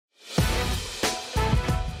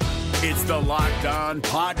It's the Locked On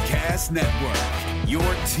Podcast Network, your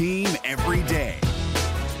team every day.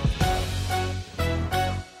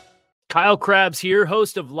 Kyle Krabs here,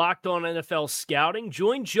 host of Locked On NFL Scouting.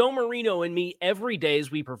 Join Joe Marino and me every day as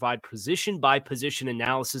we provide position-by-position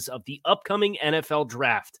analysis of the upcoming NFL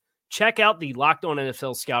Draft. Check out the Locked On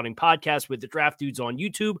NFL Scouting podcast with the Draft Dudes on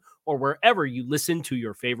YouTube or wherever you listen to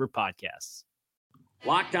your favorite podcasts.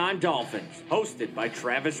 Locked On Dolphins, hosted by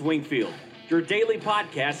Travis Wingfield, your daily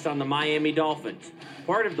podcast on the Miami Dolphins,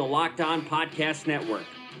 part of the Locked On Podcast Network,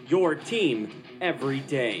 your team every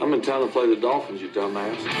day. I'm in town to play the Dolphins, you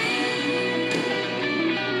dumbass.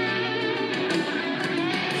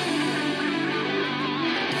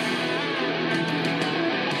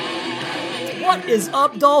 What is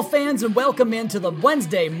up, Dolph fans, and welcome into the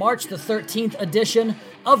Wednesday, March the 13th edition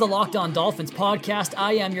of the Locked On Dolphins podcast.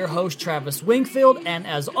 I am your host, Travis Wingfield, and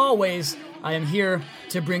as always, I am here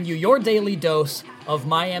to bring you your daily dose of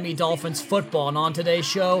Miami Dolphins football. And on today's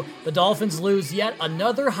show, the Dolphins lose yet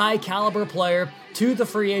another high-caliber player to the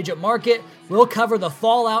free agent market. We'll cover the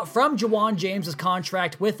fallout from Juwan James'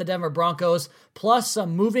 contract with the Denver Broncos, plus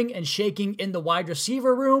some moving and shaking in the wide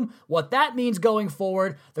receiver room, what that means going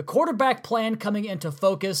forward, the quarterback plan coming into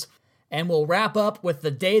focus, and we'll wrap up with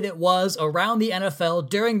the day that was around the NFL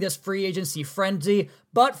during this free agency frenzy.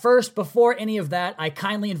 But first, before any of that, I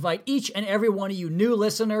kindly invite each and every one of you new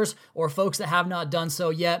listeners or folks that have not done so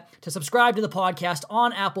yet to subscribe to the podcast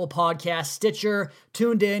on Apple Podcasts, Stitcher,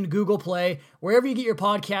 Tuned In, Google Play, wherever you get your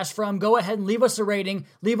podcast from. Go ahead and leave us a rating,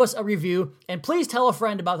 leave us a review, and please tell a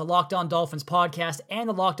friend about the Locked On Dolphins podcast and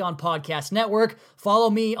the Locked On Podcast Network. Follow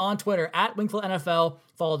me on Twitter at Wingfield NFL.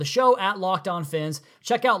 Follow the show at Locked On Fins.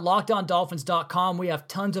 Check out LockedOnDolphins.com. We have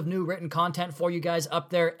tons of new written content for you guys up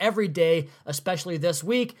there every day, especially this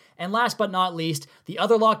week. And last but not least, the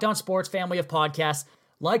other Locked On Sports family of podcasts,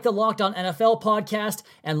 like the Locked On NFL podcast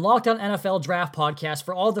and Locked On NFL Draft podcast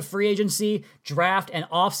for all the free agency, draft, and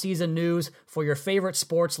off-season news for your favorite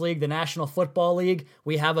sports league, the National Football League.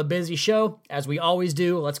 We have a busy show, as we always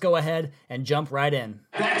do. Let's go ahead and jump right in.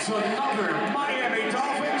 That's another Miami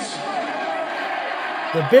Dolphins.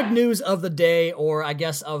 The big news of the day, or I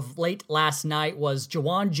guess of late last night, was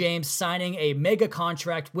Juwan James signing a mega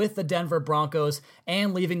contract with the Denver Broncos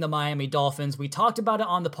and leaving the Miami Dolphins. We talked about it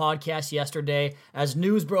on the podcast yesterday as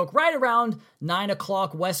news broke right around 9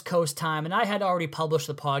 o'clock West Coast time, and I had already published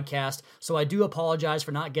the podcast, so I do apologize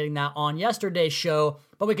for not getting that on yesterday's show,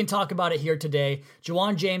 but we can talk about it here today.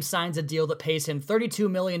 Juwan James signs a deal that pays him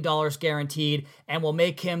 $32 million guaranteed and will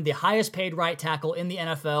make him the highest paid right tackle in the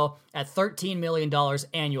NFL at $13 million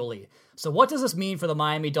annually. So what does this mean for the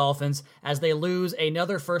Miami Dolphins as they lose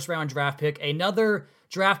another first-round draft pick, another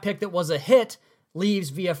draft pick that was a hit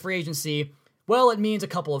leaves via free agency? Well, it means a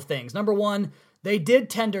couple of things. Number one, they did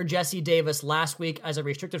tender Jesse Davis last week as a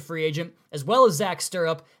restricted free agent, as well as Zach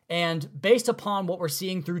Stirrup, and based upon what we're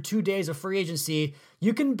seeing through 2 days of free agency,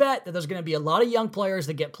 you can bet that there's going to be a lot of young players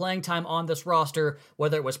that get playing time on this roster,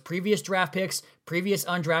 whether it was previous draft picks, previous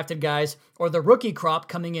undrafted guys, or the rookie crop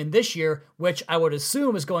coming in this year, which I would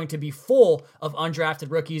assume is going to be full of undrafted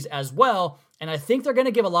rookies as well. And I think they're going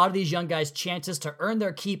to give a lot of these young guys chances to earn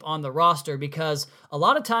their keep on the roster because a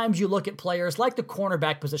lot of times you look at players like the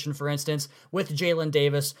cornerback position, for instance, with Jalen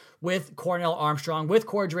Davis, with Cornell Armstrong, with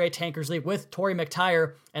Cordrea Tankersley, with Torrey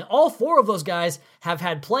McTyer, and all four of those guys have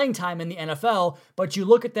had playing time in the NFL, but you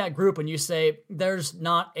look at that group and you say, there's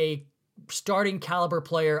not a starting caliber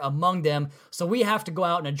player among them, so we have to go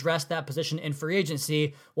out and address that position in free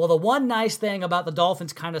agency. Well, the one nice thing about the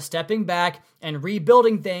Dolphins kind of stepping back and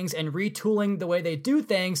rebuilding things and retooling the way they do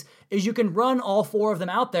things is you can run all four of them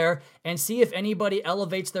out there and see if anybody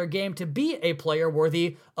elevates their game to be a player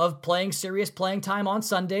worthy of playing serious playing time on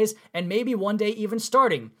Sundays and maybe one day even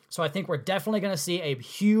starting. So I think we're definitely going to see a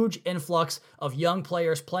huge influx of young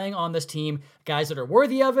players playing on this team, guys that are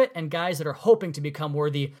worthy of it and guys that are hoping to become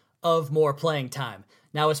worthy of more playing time.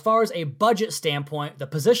 Now, as far as a budget standpoint, the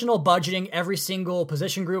positional budgeting, every single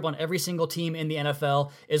position group on every single team in the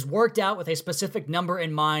NFL is worked out with a specific number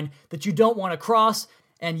in mind that you don't want to cross.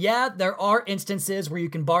 And yeah, there are instances where you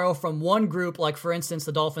can borrow from one group, like for instance,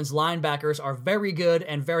 the Dolphins linebackers are very good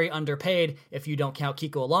and very underpaid if you don't count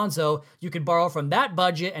Kiko Alonso. You could borrow from that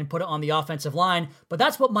budget and put it on the offensive line, but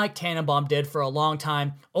that's what Mike Tannenbaum did for a long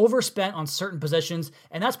time, overspent on certain positions,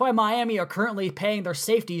 and that's why Miami are currently paying their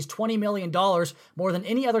safeties $20 million more than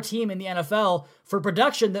any other team in the NFL for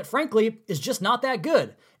production that frankly is just not that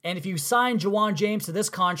good. And if you sign Juwan James to this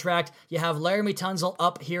contract, you have Laramie Tunsil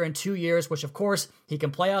up here in 2 years, which of course he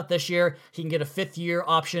can play out this year. He can get a 5th-year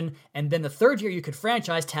option, and then the 3rd year you could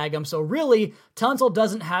franchise tag him. So really, Tunsil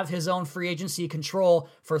doesn't have his own free agency control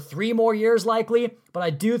for 3 more years likely, but I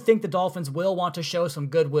do think the Dolphins will want to show some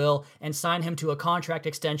goodwill and sign him to a contract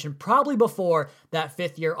extension probably before that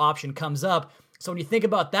 5th-year option comes up. So when you think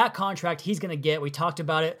about that contract he's going to get, we talked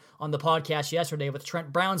about it on the podcast yesterday with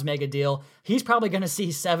Trent Brown's mega deal. He's probably going to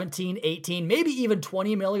see 17, 18, maybe even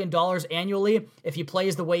 $20 million annually if he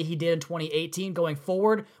plays the way he did in 2018 going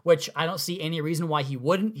forward, which I don't see any reason why he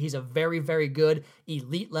wouldn't. He's a very, very good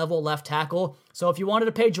elite level left tackle. So if you wanted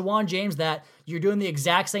to pay Juwan James that, you're doing the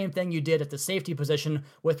exact same thing you did at the safety position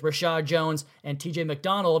with Rashad Jones and TJ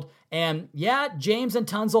McDonald. And yeah, James and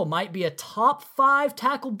Tunsil might be a top 5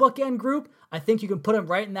 tackle bookend group. I think you can put him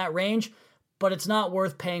right in that range, but it's not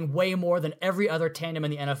worth paying way more than every other tandem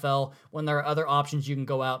in the NFL when there are other options you can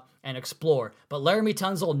go out and explore. But Laramie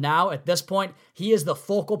Tunsil now, at this point, he is the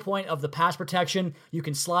focal point of the pass protection. You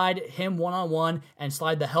can slide him one-on-one and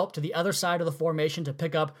slide the help to the other side of the formation to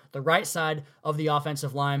pick up the right side of the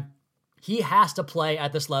offensive line. He has to play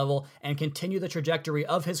at this level and continue the trajectory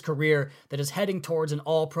of his career that is heading towards an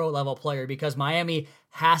all-pro level player, because Miami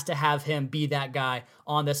has to have him be that guy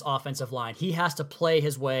on this offensive line. He has to play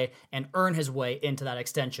his way and earn his way into that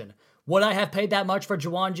extension. Would I have paid that much for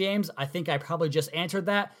Juwan James? I think I probably just answered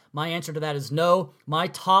that. My answer to that is no. My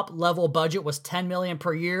top level budget was $10 million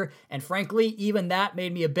per year, and frankly, even that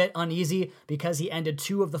made me a bit uneasy because he ended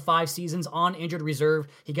 2 of the 5 seasons on injured reserve.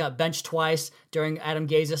 He got benched twice during Adam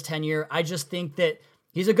Gaze's tenure. I just think that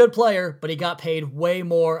he's a good player, but he got paid way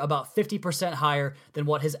more, about 50% higher than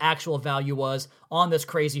what his actual value was on this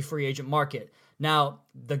crazy free agent market. Now,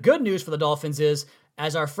 the good news for the Dolphins is,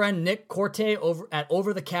 as our friend Nick Corte over at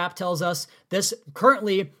Over the Cap tells us, this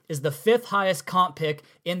currently is the 5th highest comp pick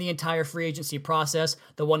in the entire free agency process,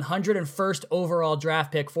 the 101st overall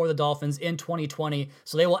draft pick for the Dolphins in 2020.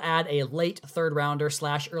 So they will add a late 3rd rounder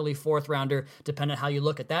 / early 4th rounder, depending on how you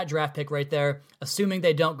look at that draft pick right there, assuming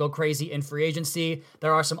they don't go crazy in free agency.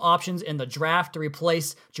 There are some options in the draft to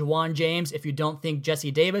replace Juwan James if you don't think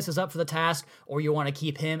Jesse Davis is up for the task or you want to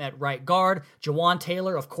keep him at right guard. Jawan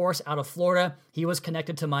Taylor, of course, out of Florida. He was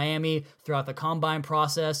connected to Miami throughout the combine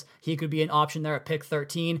process. He could be an option there at pick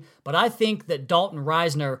 13. But I think that Dalton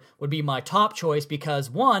Reisner would be my top choice because,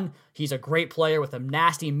 one, he's a great player with a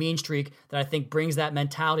nasty mean streak that I think brings that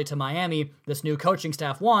mentality to Miami this new coaching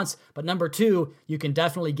staff wants. But number 2, you can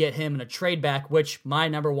definitely get him in a trade back, which my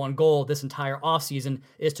number 1 goal this entire offseason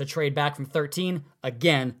is to trade back from 13,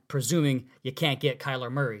 again, presuming you can't get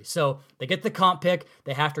Kyler Murray. So they get the comp pick,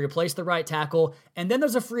 they have to replace the right tackle, and then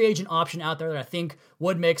there's a free agent option out there that I think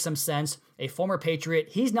would make some sense. A former Patriot.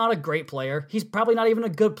 He's not a great player. He's probably not even a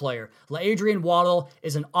good player. LaAdrian Waddle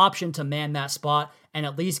is an option to man that spot and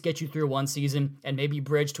at least get you through 1 season and maybe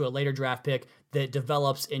bridge to a later draft pick that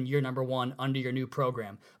develops in year number 1 under your new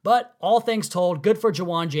program. But all things told, good for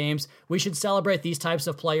Juwan James. We should celebrate these types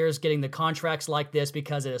of players getting the contracts like this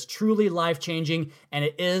because it is truly life-changing and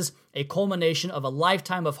it is a culmination of a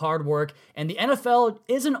lifetime of hard work, and the NFL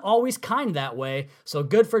isn't always kind that way. So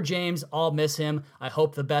good for James. I'll miss him. I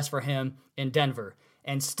hope the best for him in Denver.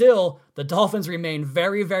 And still, the Dolphins remain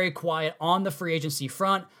very, very quiet on the free agency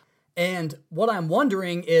front. And what I'm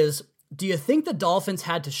wondering is, do you think the Dolphins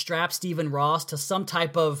had to strap Stephen Ross to some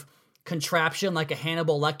type of contraption like a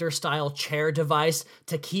Hannibal Lecter style chair device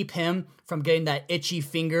to keep him from getting that itchy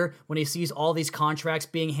finger when he sees all these contracts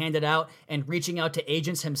being handed out and reaching out to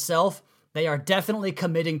agents himself? They are definitely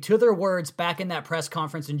committing to their words back in that press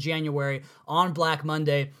conference in January on Black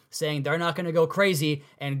Monday, saying they're not going to go crazy,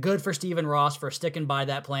 and good for Stephen Ross for sticking by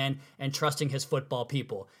that plan and trusting his football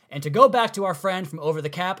people. And to go back to our friend from Over the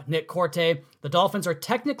Cap, Nick Corte, the Dolphins are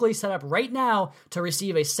technically set up right now to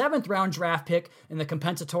receive a 7th-round draft pick in the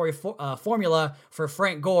compensatory formula for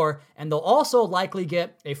Frank Gore, and they'll also likely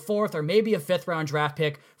get a 4th or maybe a 5th-round draft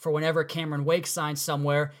pick for whenever Cameron Wake signs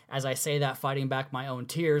somewhere. As I say that, fighting back my own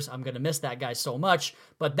tears, I'm going to miss that guy so much,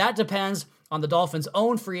 but that depends on the Dolphins'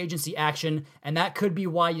 own free agency action, and that could be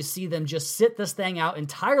why you see them just sit this thing out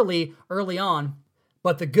entirely early on.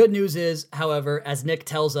 But the good news is, however, as Nick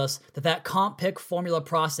tells us, that comp pick formula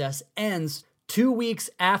process ends 2 weeks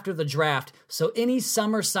after the draft, so any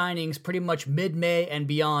summer signings pretty much mid-May and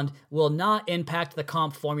beyond will not impact the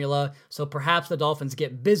comp formula, so perhaps the Dolphins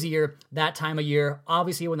get busier that time of year,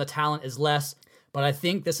 obviously when the talent is less. But I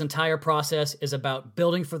think this entire process is about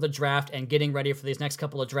building for the draft and getting ready for these next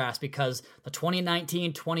couple of drafts, because the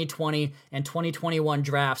 2019, 2020, and 2021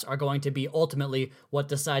 drafts are going to be ultimately what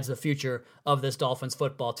decides the future of this Dolphins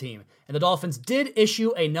football team. And the Dolphins did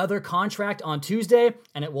issue another contract on Tuesday,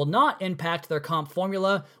 and it will not impact their comp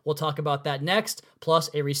formula. We'll talk about that next, plus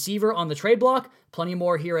a receiver on the trade block. Plenty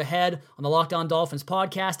more here ahead on the Locked On Dolphins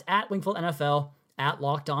podcast at Wingfield NFL at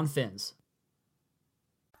Locked On Fins.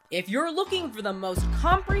 If you're looking for the most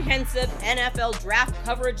comprehensive NFL draft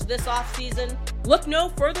coverage this offseason, look no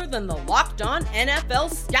further than the Locked On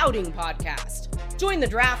NFL Scouting Podcast. Join the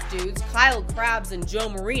draft dudes, Kyle Krabs and Joe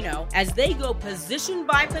Marino, as they go position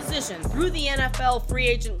by position through the NFL free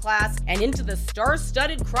agent class and into the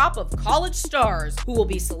star-studded crop of college stars who will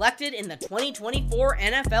be selected in the 2024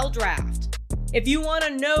 NFL Draft. If you want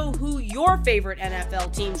to know who your favorite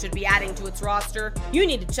NFL team should be adding to its roster, you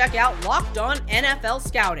need to check out Locked On NFL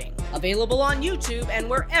Scouting, available on YouTube and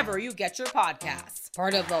wherever you get your podcasts.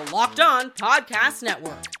 Part of the Locked On Podcast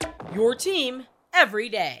Network, your team every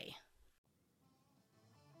day.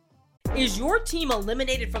 Is your team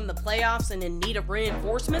eliminated from the playoffs and in need of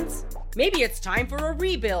reinforcements? Maybe it's time for a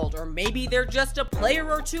rebuild, or maybe they're just a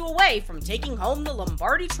player or two away from taking home the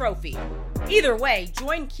Lombardi Trophy. Either way,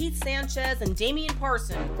 join Keith Sanchez and Damian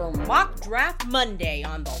Parson for Mock Draft Monday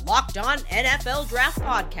on the Locked On NFL Draft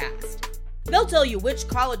Podcast. They'll tell you which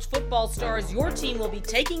college football stars your team will be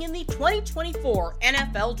taking in the 2024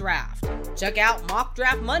 NFL Draft. Check out Mock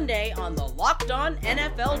Draft Monday on the Locked On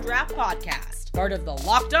NFL Draft Podcast, part of the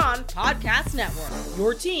Locked On Podcast Network,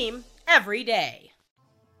 your team every day.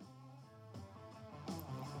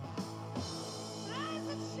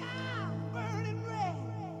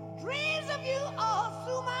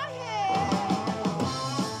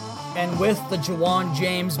 And with the Ja'Wuan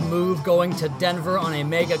James move going to Denver on a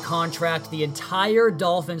mega contract, the entire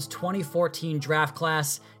Dolphins 2014 draft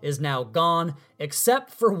class is now gone,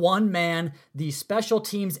 except for one man, the special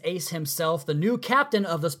teams ace himself, the new captain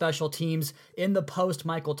of the special teams in the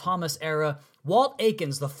post-Michael Thomas era, Walt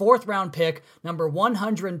Aikens, the 4th round pick, number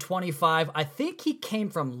 125. I think he came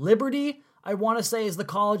from Liberty, I want to say, is the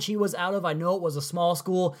college he was out of. I know it was a small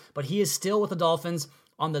school, but he is still with the Dolphins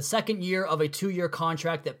on the second year of a 2-year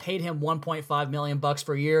contract that paid him $1.5 million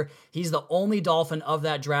per year. He's the only Dolphin of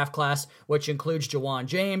that draft class, which includes Ja'Wuan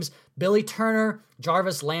James, Billy Turner,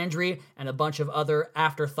 Jarvis Landry, and a bunch of other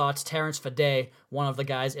afterthoughts. Terrence Fede, one of the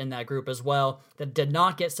guys in that group as well, that did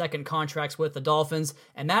not get second contracts with the Dolphins.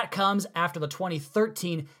 And that comes after the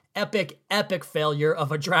 2013 epic failure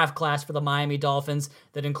of a draft class for the Miami Dolphins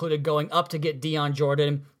that included going up to get Deion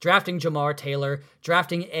Jordan, drafting Jamar Taylor,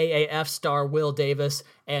 drafting AAF star Will Davis,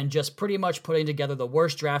 and just pretty much putting together the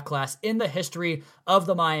worst draft class in the history of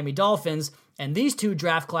the Miami Dolphins. And these two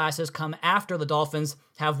draft classes come after the Dolphins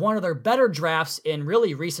have one of their better drafts in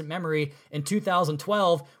really recent memory in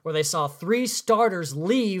 2012, where they saw 3 starters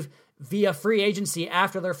leave via free agency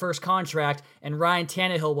after their first contract, and Ryan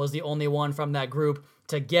Tannehill was the only one from that group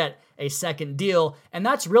to get a second deal. And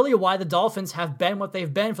that's really why the Dolphins have been what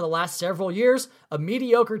they've been for the last several years, a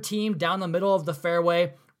mediocre team down the middle of the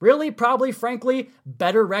fairway. Really, probably, frankly,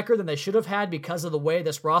 better record than they should have had because of the way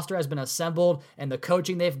this roster has been assembled and the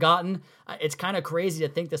coaching they've gotten. It's kind of crazy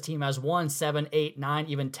to think this team has won 7, 8, 9,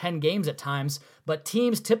 even 10 games at times. But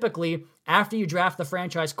teams typically, after you draft the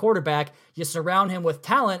franchise quarterback, you surround him with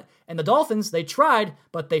talent. And the Dolphins, they tried,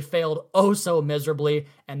 but they failed oh so miserably.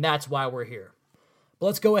 And that's why we're here. But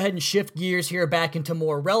let's go ahead and shift gears here back into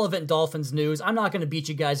more relevant Dolphins news. I'm not going to beat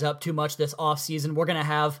you guys up too much this offseason. We're going to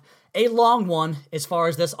have a long one as far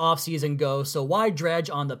as this offseason goes, so why dredge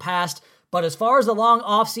on the past? But as far as the long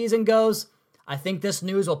offseason goes, I think this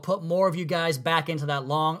news will put more of you guys back into that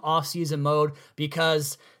long offseason mode,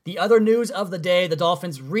 because the other news of the day, the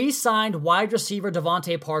Dolphins re-signed wide receiver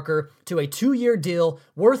Devontae Parker to a 2-year deal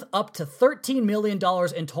worth up to $13 million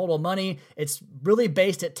in total money. It's really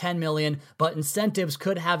based at $10 million, but incentives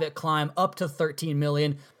could have it climb up to $13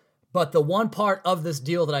 million. But the one part of this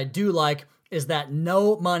deal that I do like is that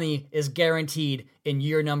no money is guaranteed in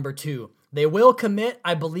year number 2. They will commit,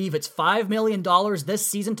 I believe it's $5 million this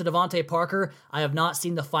season to Devontae Parker. I have not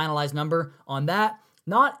seen the finalized number on that.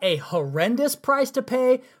 Not a horrendous price to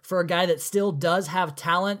pay for a guy that still does have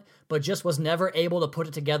talent, but just was never able to put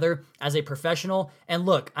it together as a professional. And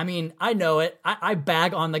look, I mean, I know it. I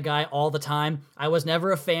bag on the guy all the time. I was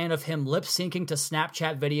never a fan of him lip-syncing to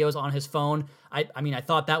Snapchat videos on his phone. I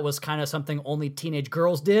thought that was kind of something only teenage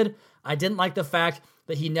girls did. I didn't like the fact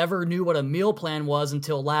that he never knew what a meal plan was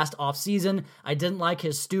until last offseason. I didn't like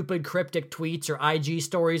his stupid cryptic tweets or IG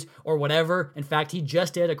stories or whatever. In fact, he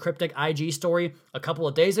just did a cryptic IG story a couple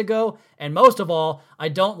of days ago. And most of all, I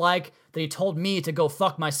don't like that he told me to go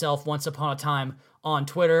fuck myself once upon a time on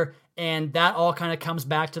Twitter. And that all kind of comes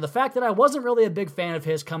back to the fact that I wasn't really a big fan of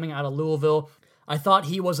his coming out of Louisville. I thought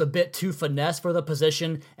he was a bit too finesse for the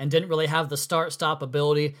position and didn't really have the start-stop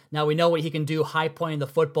ability. Now we know what he can do, high-pointing the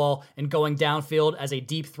football and going downfield as a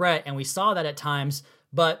deep threat, and we saw that at times,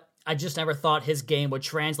 but I just never thought his game would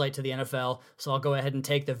translate to the NFL, so I'll go ahead and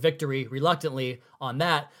take the victory reluctantly on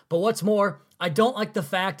that. But what's more, I don't like the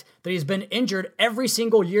fact that he's been injured every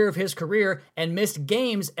single year of his career and missed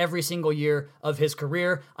games every single year of his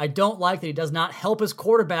career. I don't like that he does not help his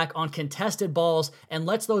quarterback on contested balls and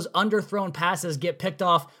lets those underthrown passes get picked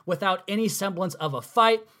off without any semblance of a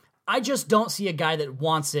fight. I just don't see a guy that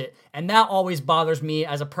wants it, and that always bothers me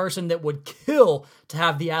as a person that would kill to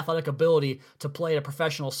have the athletic ability to play a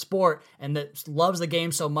professional sport and that loves the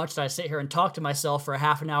game so much that I sit here and talk to myself for a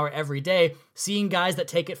half an hour every day. Seeing guys that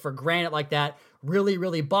take it for granted like that really,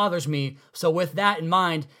 really bothers me. So with that in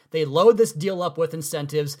mind, they load this deal up with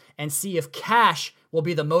incentives and see if cash will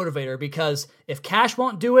be the motivator, because if cash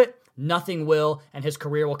won't do it, nothing will, and his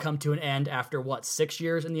career will come to an end after, 6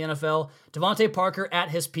 years in the NFL? Devontae Parker, at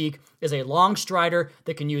his peak, is a long strider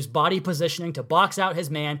that can use body positioning to box out his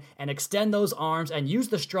man and extend those arms and use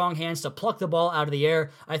the strong hands to pluck the ball out of the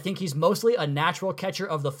air. I think he's mostly a natural catcher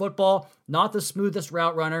of the football, not the smoothest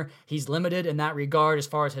route runner. He's limited in that regard as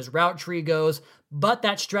far as his route tree goes, but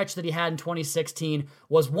that stretch that he had in 2016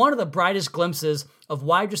 was one of the brightest glimpses of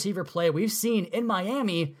wide receiver play we've seen in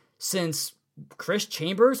Miami since Chris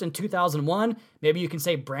Chambers in 2001. Maybe you can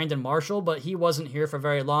say Brandon Marshall, but he wasn't here for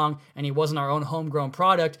very long, and he wasn't our own homegrown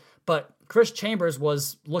product. But Chris Chambers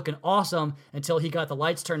was looking awesome until he got the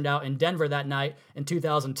lights turned out in Denver that night in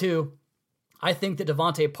 2002. I think that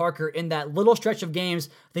Devontae Parker, in that little stretch of games,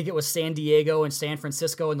 I think it was San Diego and San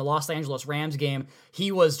Francisco and the Los Angeles Rams game,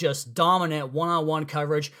 he was just dominant one-on-one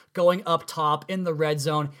coverage, going up top in the red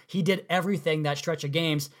zone. He did everything that stretch of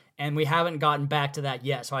games, and we haven't gotten back to that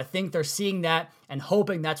yet. So I think they're seeing that and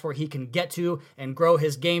hoping that's where he can get to and grow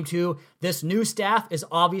his game to. This new staff is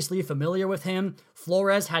obviously familiar with him.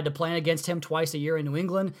 Flores had to plan against him twice a year in New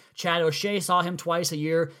England. Chad O'Shea saw him twice a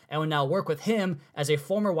year and will now work with him as a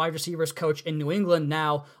former wide receivers coach in New England,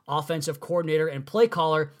 now offensive coordinator and play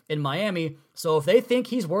caller in Miami. So if they think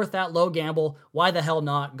he's worth that low gamble, why the hell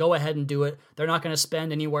not? Go ahead and do it. They're not going to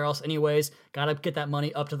spend anywhere else anyways. Got to get that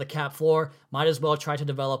money up to the cap floor. Might as well try to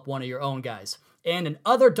develop one of your own guys. And in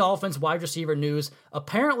other Dolphins wide receiver news,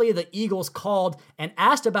 apparently the Eagles called and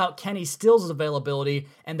asked about Kenny Stills' availability,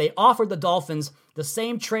 and they offered the Dolphins the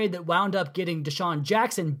same trade that wound up getting Deshaun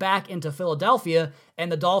Jackson back into Philadelphia,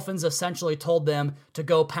 and the Dolphins essentially told them to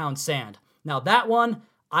go pound sand. Now that one,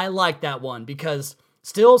 I like that one, because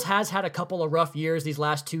Stills has had a couple of rough years these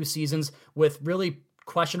last 2 seasons with really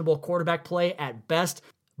questionable quarterback play at best.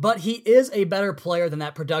 But he is a better player than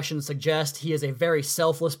that production suggests. He is a very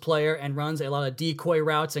selfless player and runs a lot of decoy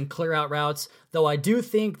routes and clear out routes, though I do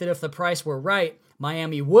think that if the price were right,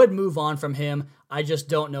 Miami would move on from him. I just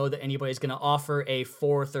don't know that anybody's going to offer a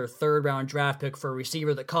 4th or 3rd round draft pick for a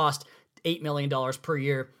receiver that cost $8 million per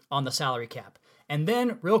year on the salary cap. And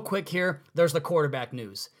then, real quick here, there's the quarterback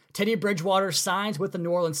news. Teddy Bridgewater signs with the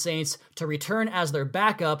New Orleans Saints to return as their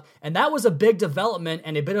backup, and that was a big development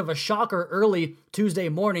and a bit of a shocker early Tuesday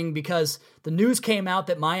morning because the news came out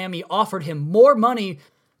that Miami offered him more money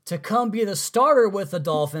to come be the starter with the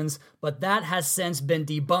Dolphins, but that has since been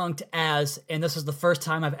debunked as, and this is the first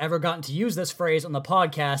time I've ever gotten to use this phrase on the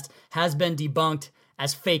podcast, has been debunked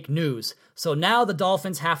as fake news. So now the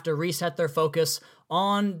Dolphins have to reset their focus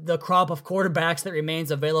on the crop of quarterbacks that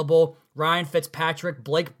remains available. Ryan Fitzpatrick,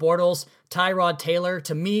 Blake Bortles, Tyrod Taylor,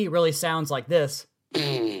 to me really sounds like this.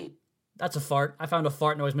 That's a fart. I found a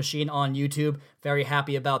fart noise machine on YouTube. Very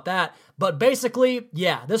happy about that. But basically,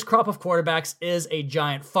 yeah, this crop of quarterbacks is a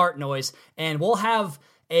giant fart noise, and we'll have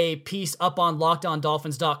a piece up on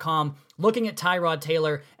LockedOnDolphins.com looking at Tyrod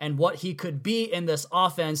Taylor and what he could be in this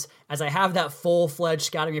offense, as I have that full-fledged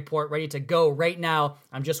scouting report ready to go right now.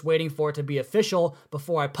 I'm just waiting for it to be official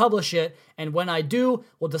before I publish it, and when I do,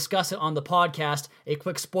 we'll discuss it on the podcast. A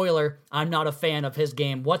quick spoiler, I'm not a fan of his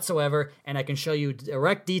game whatsoever, and I can show you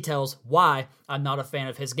direct details why I'm not a fan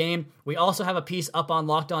of his game. We also have a piece up on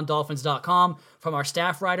LockedOnDolphins.com from our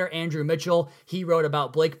staff writer, Andrew Mitchell. He wrote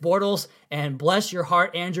about Blake Bortles, and bless your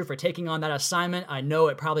heart, Andrew, for taking on that assignment. I know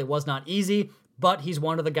it probably was not easy, but he's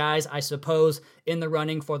one of the guys, I suppose, in the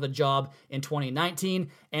running for the job in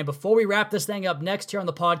 2019. And before we wrap this thing up next here on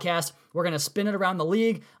the podcast, we're going to spin it around the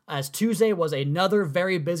league, as Tuesday was another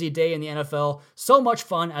very busy day in the NFL. So much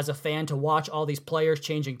fun as a fan to watch all these players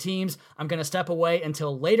changing teams. I'm going to step away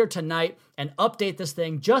until later tonight and update this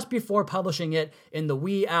thing just before publishing it in the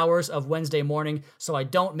wee hours of Wednesday morning so I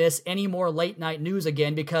don't miss any more late night news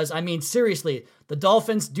again, because, I mean, seriously, the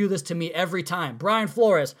Dolphins do this to me every time. Brian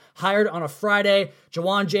Flores hired on a Friday.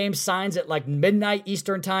 Ja'Wuan James signs at like midnight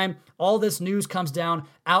Eastern time. All this news comes down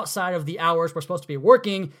outside of the hours we're supposed to be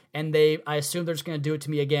working, and I assume they're just going to do it to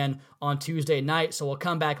me again on Tuesday night. So we'll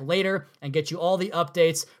come back later and get you all the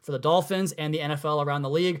updates for the Dolphins and the NFL around the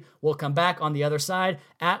league. We'll come back on the other side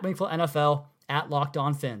at Wingfield NFL at Locked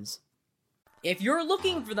On Fins. If you're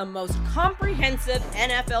looking for the most comprehensive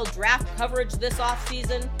NFL draft coverage this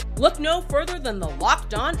offseason, look no further than the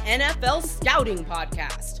Locked On NFL Scouting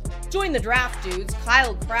Podcast. Join the draft dudes,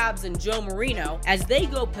 Kyle Krabs and Joe Marino, as they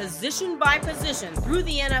go position by position through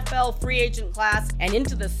the NFL free agent class and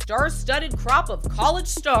into the star-studded crop of college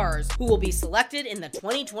stars who will be selected in the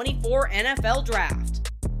 2024 NFL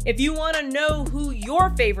Draft. If you want to know who your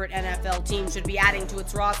favorite NFL team should be adding to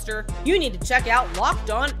its roster, you need to check out Locked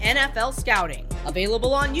On NFL Scouting,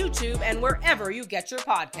 available on YouTube and wherever you get your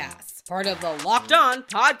podcasts. Part of the Locked On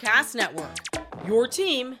Podcast Network, your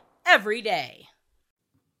team every day.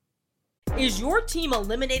 Is your team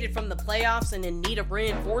eliminated from the playoffs and in need of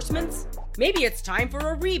reinforcements? Maybe it's time for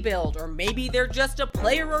a rebuild, or maybe they're just a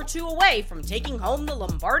player or two away from taking home the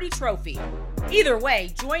Lombardi Trophy. Either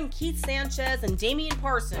way, join Keith Sanchez and Damian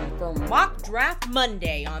Parson for Mock Draft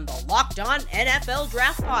Monday on the Locked On NFL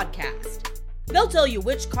Draft Podcast. They'll tell you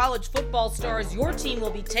which college football stars your team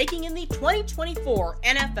will be taking in the 2024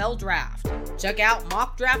 NFL Draft. Check out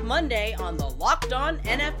Mock Draft Monday on the Locked On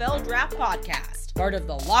NFL Draft Podcast, part of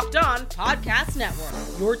the Locked On Podcast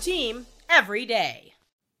Network, your team every day.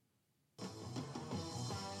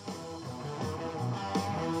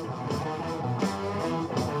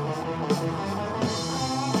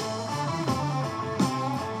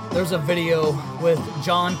 There's a video with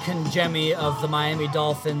John Congemi of the Miami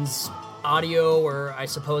Dolphins audio, or I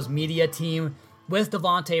suppose media team, with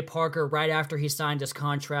Devontae Parker right after he signed his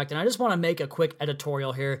contract. And I just want to make a quick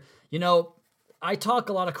editorial here. You know, I talk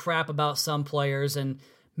a lot of crap about some players, and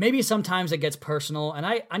maybe sometimes it gets personal, and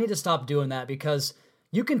I need to stop doing that, because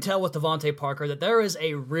you can tell with Devontae Parker that there is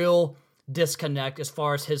a real disconnect as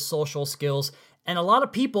far as his social skills. And a lot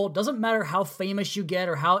of people, doesn't matter how famous you get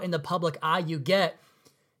or how in the public eye you get,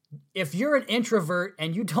 if you're an introvert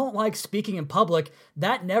and you don't like speaking in public,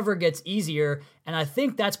 that never gets easier. And I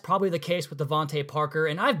think that's probably the case with Devontae Parker.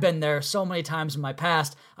 And I've been there so many times in my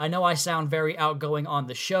past. I know I sound very outgoing on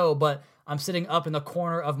the show, but I'm sitting up in the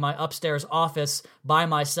corner of my upstairs office by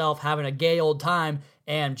myself, having a gay old time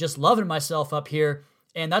and just loving myself up here.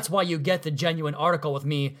 And that's why you get the genuine article with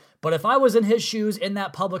me. But if I was in his shoes in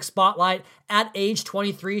that public spotlight at age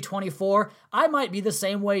 23, 24, I might be the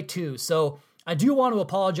same way too. So I do want to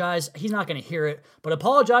apologize. He's not going to hear it, but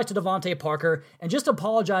apologize to Devontae Parker and just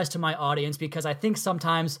apologize to my audience, because I think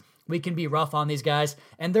sometimes we can be rough on these guys,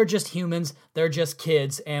 and they're just humans. They're just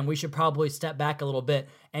kids, and we should probably step back a little bit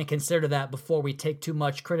and consider that before we take too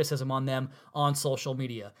much criticism on them on social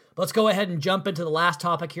media. But let's go ahead and jump into the last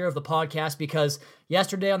topic here of the podcast, because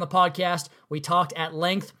yesterday on the podcast, we talked at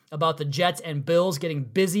length about the Jets and Bills getting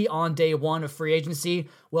busy on day one of free agency.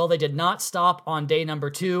 Well, they did not stop on day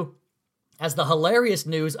number 2. As the hilarious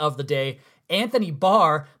news of the day, Anthony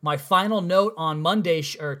Barr, my final note on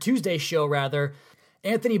Tuesday's show rather,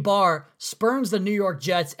 Anthony Barr spurns the New York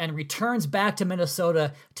Jets and returns back to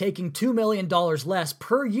Minnesota, taking $2 million less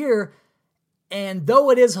per year. And though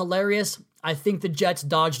it is hilarious, I think the Jets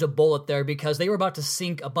dodged a bullet there, because they were about to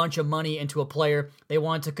sink a bunch of money into a player they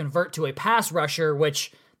wanted to convert to a pass rusher,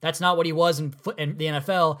 which that's not what he was in the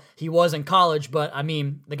NFL. He was in college, but I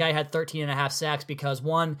mean, the guy had 13 and a half sacks because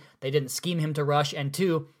 1, they didn't scheme him to rush, and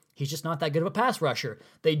 2, he's just not that good of a pass rusher.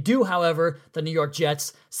 They do, however, the New York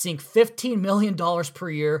Jets, sink $15 million per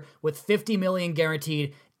year with $50 million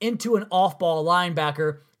guaranteed into an off-ball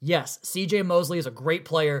linebacker. Yes, CJ Mosley is a great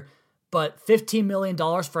player, but $15 million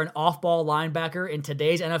for an off-ball linebacker in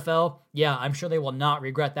today's NFL, yeah, I'm sure they will not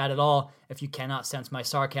regret that at all, if you cannot sense my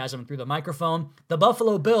sarcasm through the microphone. The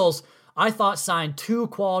Buffalo Bills, I thought, signed 2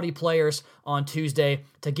 quality players on Tuesday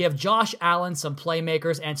to give Josh Allen some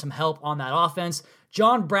playmakers and some help on that offense.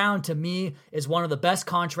 John Brown, to me, is one of the best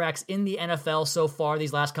contracts in the NFL so far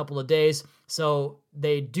these last couple of days. So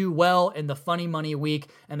they do well in the funny money week,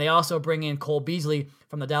 and they also bring in Cole Beasley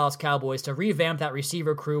from the Dallas Cowboys to revamp that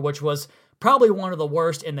receiver crew, which was probably one of the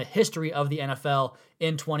worst in the history of the NFL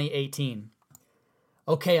in 2018.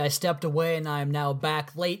 Okay, I stepped away and I am now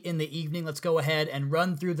back late in the evening. Let's go ahead and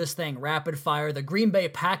run through this thing rapid fire. The Green Bay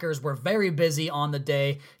Packers were very busy on the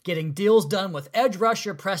day, getting deals done with edge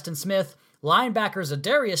rusher Preston Smith, linebacker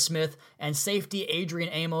Zadarius Smith, and safety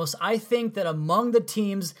Adrian Amos. I think that among the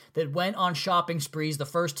teams that went on shopping sprees the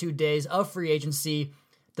first 2 days of free agency,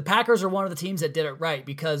 the Packers are one of the teams that did it right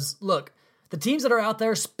because, look, the teams that are out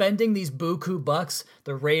there spending these buku bucks,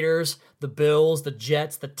 the Raiders, the Bills, the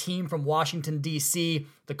Jets, the team from Washington, D.C.,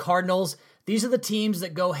 the Cardinals, these are the teams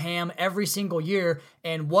that go ham every single year,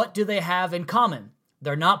 and what do they have in common?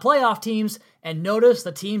 They're not playoff teams, and notice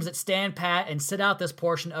the teams that stand pat and sit out this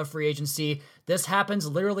portion of free agency. This happens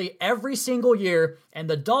literally every single year, and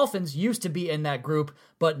the Dolphins used to be in that group,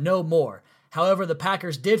 but no more. However, the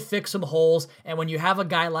Packers did fix some holes, and when you have a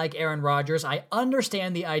guy like Aaron Rodgers, I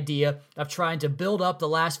understand the idea of trying to build up the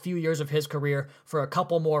last few years of his career for a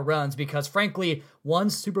couple more runs because, frankly, one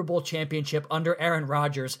Super Bowl championship under Aaron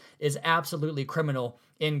Rodgers is absolutely criminal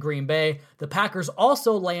in Green Bay. The Packers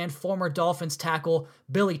also land former Dolphins tackle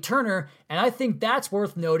Billy Turner, and I think that's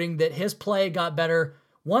worth noting that his play got better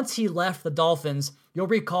once he left the Dolphins. You'll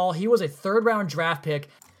recall he was a third-round draft pick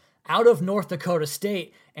out of North Dakota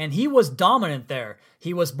State, and he was dominant there.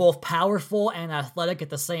 He was both powerful and athletic at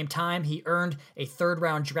the same time. He earned a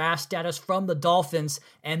third-round draft status from the Dolphins,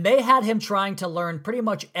 and they had him trying to learn pretty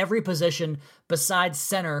much every position besides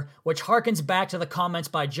center, which harkens back to the comments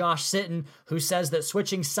by Josh Sitton, who says that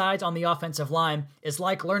switching sides on the offensive line is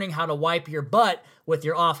like learning how to wipe your butt with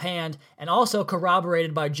your offhand, and also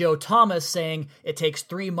corroborated by Joe Thomas saying it takes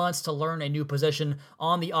 3 months to learn a new position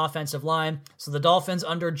on the offensive line. So the Dolphins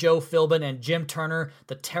under Joe Philbin and Jim Turner,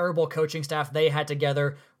 the terrible coaching staff they had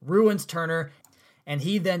together, ruins Turner, and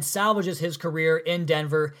he then salvages his career in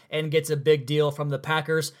Denver and gets a big deal from the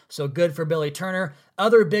Packers. So good for Billy Turner.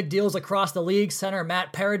 Other big deals across the league. Center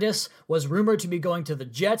Matt Paradis was rumored to be going to the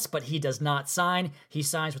Jets, but he does not sign. He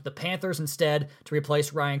signs with the Panthers instead to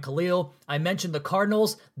replace Ryan Khalil. I mentioned the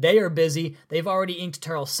Cardinals. They are busy. They've already inked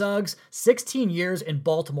Terrell Suggs. 16 years in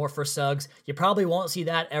Baltimore for Suggs. You probably won't see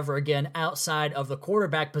that ever again outside of the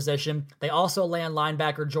quarterback position. They also land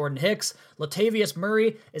linebacker Jordan Hicks. Latavius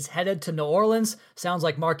Murray is headed to New Orleans. Sounds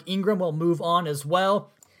like Mark Ingram will move on as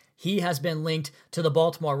well. He has been linked to the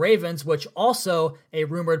Baltimore Ravens, which also a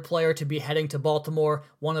rumored player to be heading to Baltimore.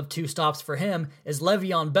 One of 2 stops for him is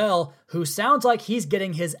Le'Veon Bell, who sounds like he's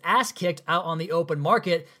getting his ass kicked out on the open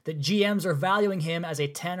market, that GMs are valuing him as a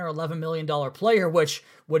 $10 or $11 million player, which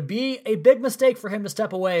would be a big mistake for him to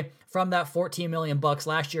step away from that $14 million bucks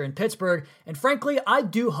last year in Pittsburgh. And frankly, I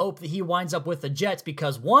do hope that he winds up with the Jets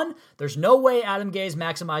because 1, there's no way Adam Gase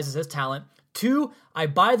maximizes his talent. 2, I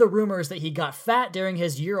buy the rumors that he got fat during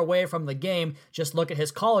his year away from the game. Just look at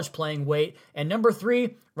his college playing weight. And number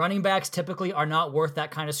 3, running backs typically are not worth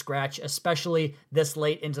that kind of scratch, especially this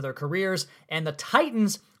late into their careers. And the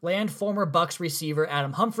Titans land former Bucs receiver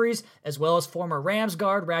Adam Humphries, as well as former Rams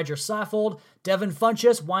guard Roger Saffold. Devin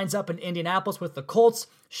Funchess winds up in Indianapolis with the Colts.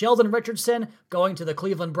 Sheldon Richardson going to the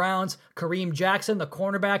Cleveland Browns. Kareem Jackson, the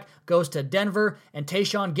cornerback, goes to Denver. And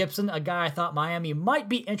Tayshaun Gibson, a guy I thought Miami might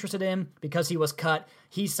be interested in because he was cut,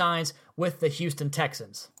 he signs with the Houston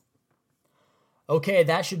Texans. Okay,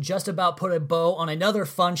 that should just about put a bow on another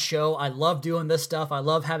fun show. I love doing this stuff. I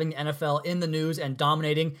love having the NFL in the news and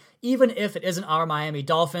dominating, even if it isn't our Miami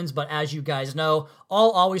Dolphins. But as you guys know, I'll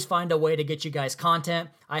always find a way to get you guys content.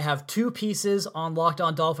 I have 2 pieces on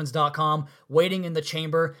LockedOnDolphins.com waiting in the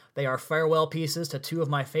chamber. They are farewell pieces to 2 of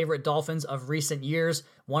my favorite Dolphins of recent years.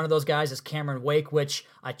 One of those guys is Cameron Wake, which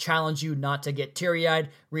I challenge you not to get teary-eyed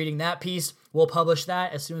reading that piece. We'll publish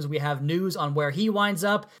that as soon as we have news on where he winds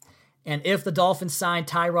up. And if the Dolphins sign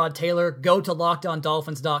Tyrod Taylor, go to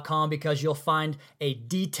LockedOnDolphins.com because you'll find a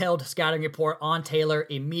detailed scouting report on Taylor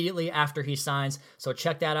immediately after he signs. So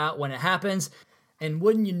check that out when it happens. And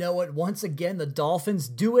wouldn't you know it, once again, the Dolphins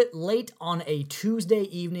do it late on a Tuesday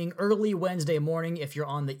evening, early Wednesday morning. If you're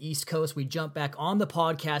on the East Coast, we jump back on the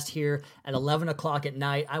podcast here at 11 o'clock at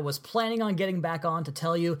night. I was planning on getting back on to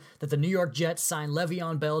tell you that the New York Jets signed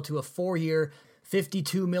Le'Veon Bell to a 4-year,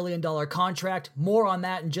 $52 million contract. More on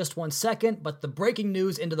that in just 1 second, but the breaking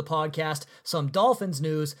news into the podcast, some Dolphins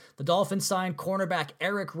news. The Dolphins signed cornerback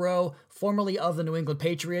Eric Rowe, formerly of the New England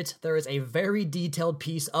Patriots. There is a very detailed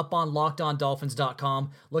piece up on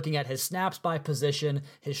LockedOnDolphins.com looking at his snaps by position,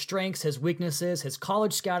 his strengths, his weaknesses, his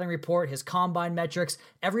college scouting report, his combine metrics,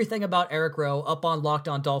 everything about Eric Rowe up on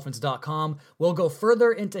LockedOnDolphins.com. We'll go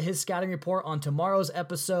further into his scouting report on tomorrow's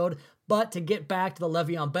episode. But to get back to the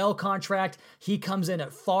Le'Veon Bell contract, he comes in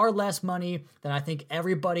at far less money than I think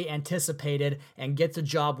everybody anticipated and gets a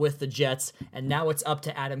job with the Jets. And now it's up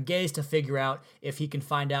to Adam Gase to figure out if he can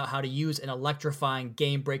find out how to use an electrifying,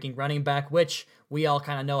 game-breaking running back, which we all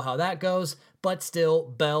kind of know how that goes. But still,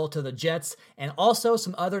 Bell to the Jets. And also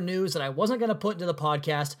some other news that I wasn't going to put into the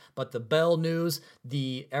podcast, but the Bell news,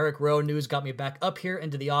 the Eric Rowe news got me back up here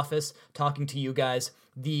into the office talking to you guys.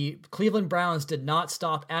 The Cleveland Browns did not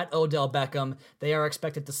stop at Odell Beckham. They are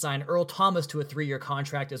expected to sign Earl Thomas to a 3-year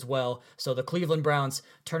contract as well. So the Cleveland Browns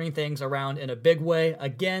turning things around in a big way.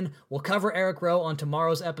 Again, we'll cover Eric Rowe on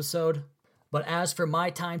tomorrow's episode. But as for my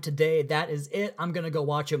time today, that is it. I'm going to go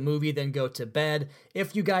watch a movie, then go to bed.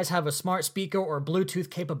 If you guys have a smart speaker or Bluetooth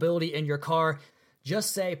capability in your car,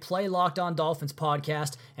 just say, play Locked On Dolphins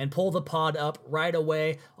podcast and pull the pod up right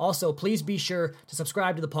away. Also, please be sure to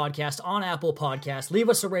subscribe to the podcast on Apple Podcasts. Leave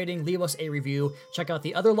us a rating, leave us a review. Check out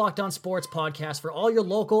the other Locked On Sports podcasts for all your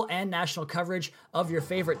local and national coverage of your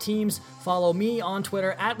favorite teams. Follow me on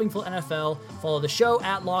Twitter at Wingfield NFL. Follow the show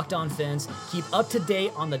at Locked On Fins. Keep up to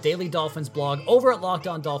date on the Daily Dolphins blog over at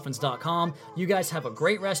LockedOnDolphins.com. You guys have a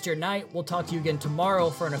great rest of your night. We'll talk to you again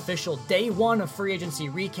tomorrow for an official day 1 of free agency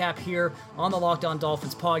recap here on the Locked On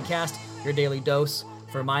Dolphins podcast, your daily dose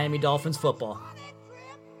for Miami Dolphins football.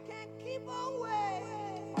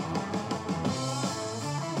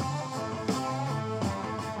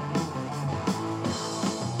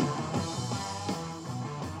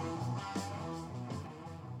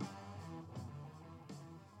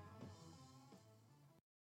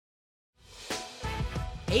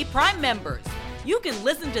 Hey, Prime members, you can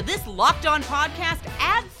listen to this Locked On podcast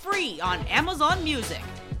ad-free on Amazon Music.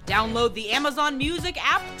 Download the Amazon Music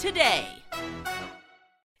app today.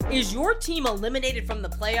 Is your team eliminated from the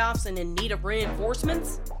playoffs and in need of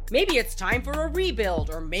reinforcements? Maybe it's time for a rebuild,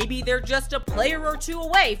 or maybe they're just a player or two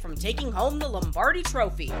away from taking home the Lombardi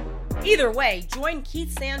Trophy. Either way, join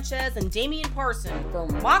Keith Sanchez and Damian Parson for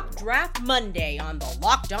Mock Draft Monday on the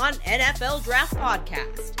Locked On NFL Draft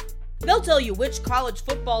Podcast. They'll tell you which college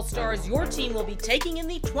football stars your team will be taking in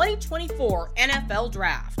the 2024 NFL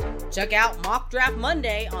Draft. Check out Mock Draft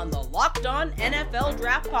Monday on the Locked On NFL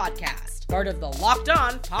Draft Podcast, part of the Locked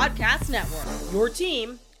On Podcast Network, your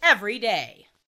team every day.